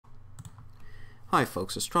Hi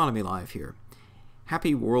folks, Astronomy Live here.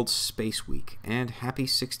 Happy World Space Week and happy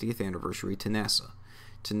 60th anniversary to NASA.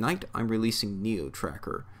 Tonight I'm releasing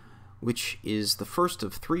NeoTracker, which is the first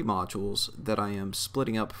of 3 modules that I am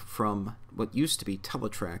splitting up from what used to be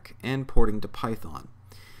Teletrack and porting to Python.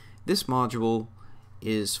 This module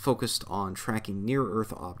is focused on tracking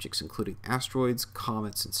near-Earth objects including asteroids,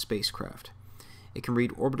 comets, and spacecraft. It can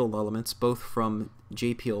read orbital elements both from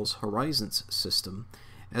JPL's Horizons system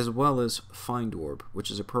as well as FindOrb, which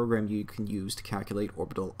is a program you can use to calculate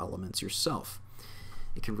orbital elements yourself.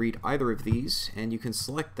 It can read either of these, and you can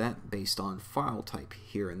select that based on file type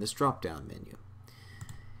here in this drop-down menu.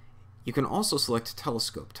 You can also select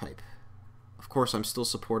telescope type. Of course, I'm still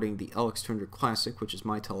supporting the LX200 Classic, which is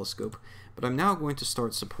my telescope, but I'm now going to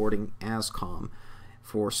start supporting ASCOM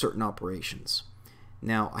for certain operations.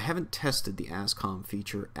 Now, I haven't tested the ASCOM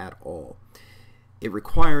feature at all. It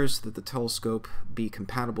requires that the telescope be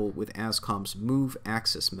compatible with ASCOM's move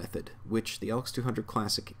axis method, which the LX200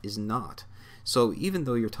 Classic is not. So even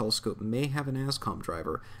though your telescope may have an ASCOM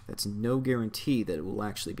driver, that's no guarantee that it will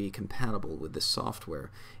actually be compatible with this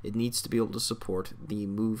software. It needs to be able to support the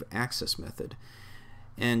move axis method.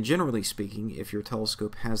 And generally speaking, if your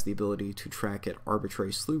telescope has the ability to track at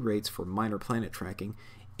arbitrary slew rates for minor planet tracking,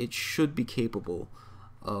 it should be capable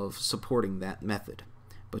of supporting that method.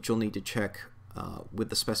 But you'll need to check with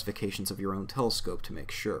the specifications of your own telescope to make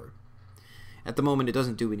sure. At the moment, it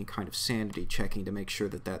doesn't do any kind of sanity checking to make sure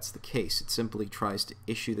that that's the case. It simply tries to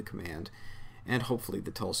issue the command, and hopefully the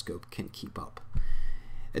telescope can keep up.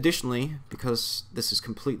 Additionally, because this is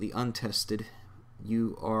completely untested,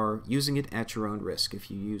 you are using it at your own risk if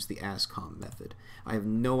you use the ASCOM method. I have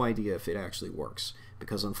no idea if it actually works,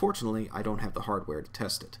 because unfortunately I don't have the hardware to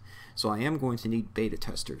test it. So I am going to need beta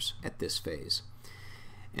testers at this phase.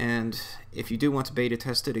 And if you do want to beta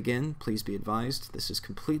test it again, please be advised this is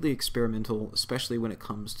completely experimental, especially when it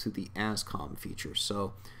comes to the ASCOM feature.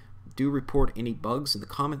 So do report any bugs in the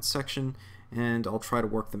comments section, and I'll try to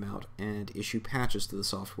work them out and issue patches to the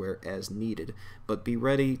software as needed. But be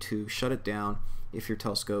ready to shut it down if your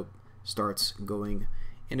telescope starts going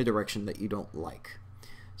in a direction that you don't like.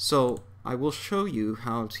 So I will show you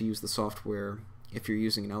how to use the software if you're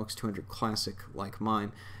using an LX200 Classic like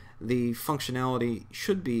mine. The functionality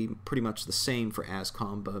should be pretty much the same for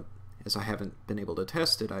ASCOM, but as I haven't been able to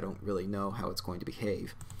test it, I don't really know how it's going to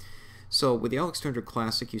behave. So with the LX200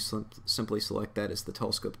 Classic, you simply select that as the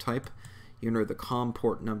telescope type. You enter the COM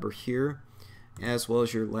port number here, as well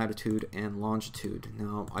as your latitude and longitude.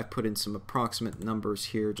 Now, I've put in some approximate numbers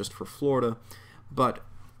here just for Florida, but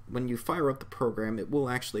when you fire up the program, it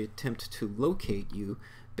will actually attempt to locate you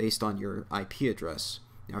based on your IP address.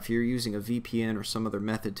 Now, if you're using a VPN or some other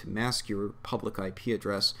method to mask your public IP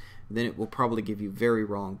address, then it will probably give you very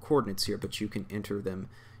wrong coordinates here, but you can enter them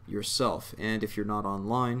yourself. And if you're not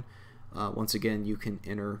online, once again, you can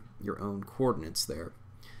enter your own coordinates there.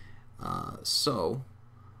 So,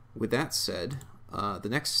 with that said, the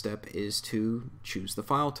next step is to choose the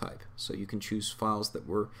file type. So you can choose files that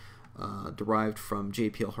were derived from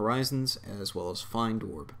JPL Horizons as well as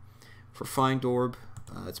FindOrb. For FindOrb,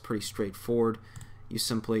 it's pretty straightforward. You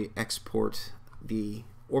simply export the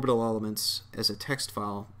orbital elements as a text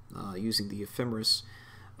file using the ephemeris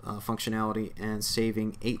functionality and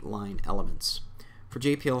saving 8-line elements. For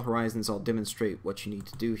JPL Horizons, I'll demonstrate what you need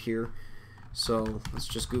to do here. So let's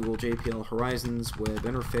just Google JPL Horizons web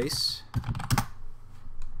interface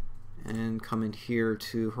and come in here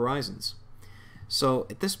to Horizons. So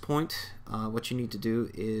at this point, what you need to do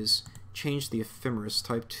is change the ephemeris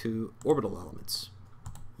type to orbital elements.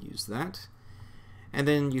 Use that. And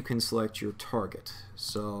then you can select your target.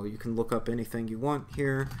 So you can look up anything you want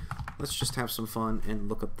here. Let's just have some fun and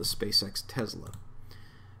look up the SpaceX Tesla.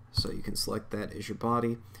 So you can select that as your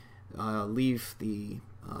body. Leave the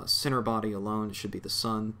center body alone, it should be the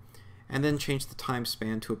sun. And then change the time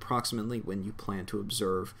span to approximately when you plan to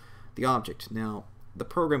observe the object. Now, the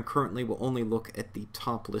program currently will only look at the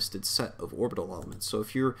top listed set of orbital elements. So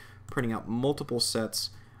if you're printing out multiple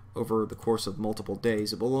sets over the course of multiple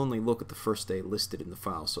days, it will only look at the first day listed in the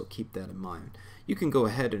file, so keep that in mind. You can go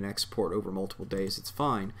ahead and export over multiple days, it's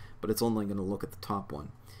fine, but it's only going to look at the top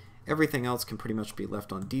one. Everything else can pretty much be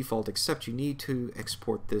left on default, except you need to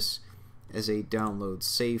export this as a download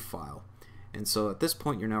save file. And so at this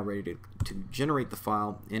point you're now ready to generate the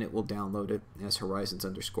file, and it will download it as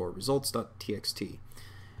horizons_results.txt.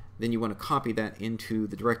 Then you want to copy that into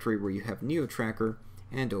the directory where you have NeoTracker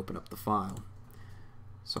and open up the file.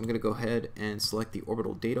 So I'm going to go ahead and select the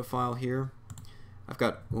orbital data file here. I've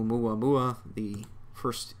got Oumuamua, the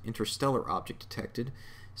first interstellar object detected.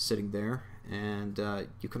 sitting there. And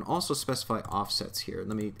you can also specify offsets here.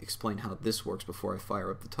 Let me explain how this works before I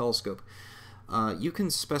fire up the telescope. You can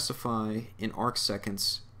specify in arc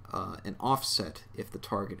seconds an offset if the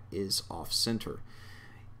target is off-center.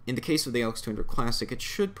 In the case of the LX200 Classic, it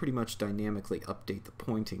should pretty much dynamically update the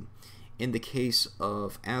pointing. In the case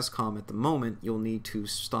of ASCOM at the moment, you'll need to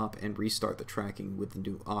stop and restart the tracking with the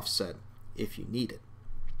new offset if you need it.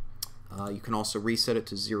 You can also reset it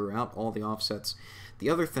to zero out all the offsets. The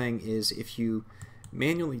other thing is, if you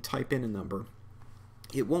manually type in a number,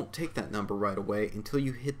 it won't take that number right away until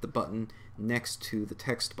you hit the button next to the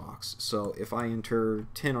text box. So if I enter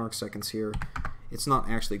 10 arc seconds here, it's not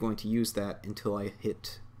actually going to use that until I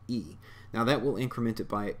hit E. Now that will increment it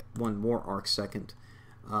by one more arc second,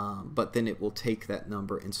 but then it will take that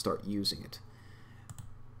number and start using it.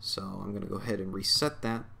 So I'm going to go ahead and reset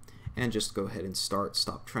that and just go ahead and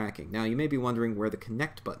stop tracking. Now you may be wondering where the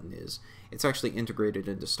connect button is. It's actually integrated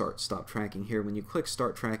into stop tracking here. When you click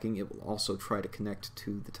start tracking, it will also try to connect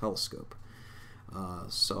to the telescope.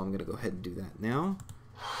 So I'm going to go ahead and do that now.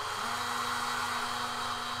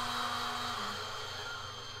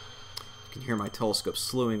 You can hear my telescope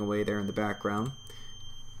slewing away there in the background.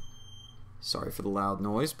 Sorry for the loud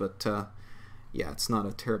noise, but yeah, it's not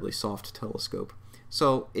a terribly soft telescope.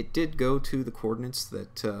 So it did go to the coordinates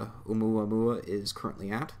that Oumuamua is currently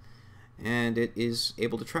at, and it is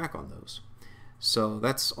able to track on those. So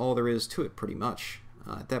that's all there is to it pretty much.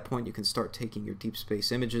 At that point you can start taking your deep space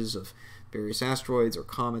images of various asteroids or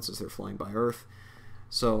comets as they're flying by Earth.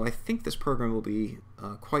 So I think this program will be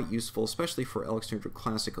quite useful, especially for LX200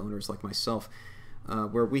 Classic owners like myself,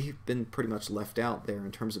 where we've been pretty much left out there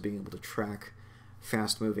in terms of being able to track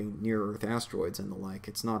fast-moving near-Earth asteroids and the like.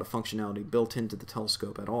 It's not a functionality built into the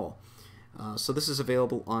telescope at all. So this is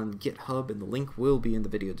available on GitHub, and the link will be in the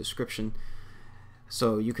video description,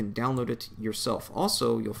 so you can download it yourself.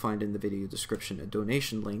 Also, you'll find in the video description a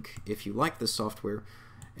donation link. If you like this software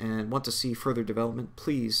and want to see further development,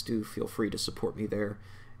 please do feel free to support me there,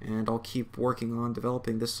 and I'll keep working on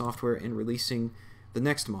developing this software and releasing the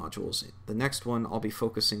next modules. The next one I'll be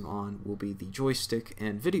focusing on will be the joystick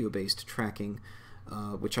and video-based tracking,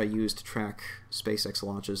 which I use to track SpaceX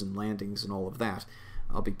launches and landings and all of that.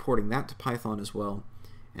 I'll be porting that to Python as well,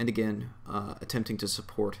 and again attempting to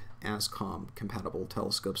support ASCOM compatible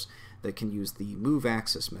telescopes that can use the move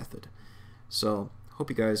axis method. So hope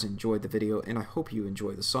you guys enjoyed the video, and I hope you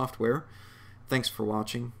enjoy the software. Thanks for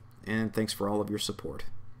watching, and thanks for all of your support.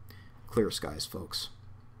 Clear skies, folks.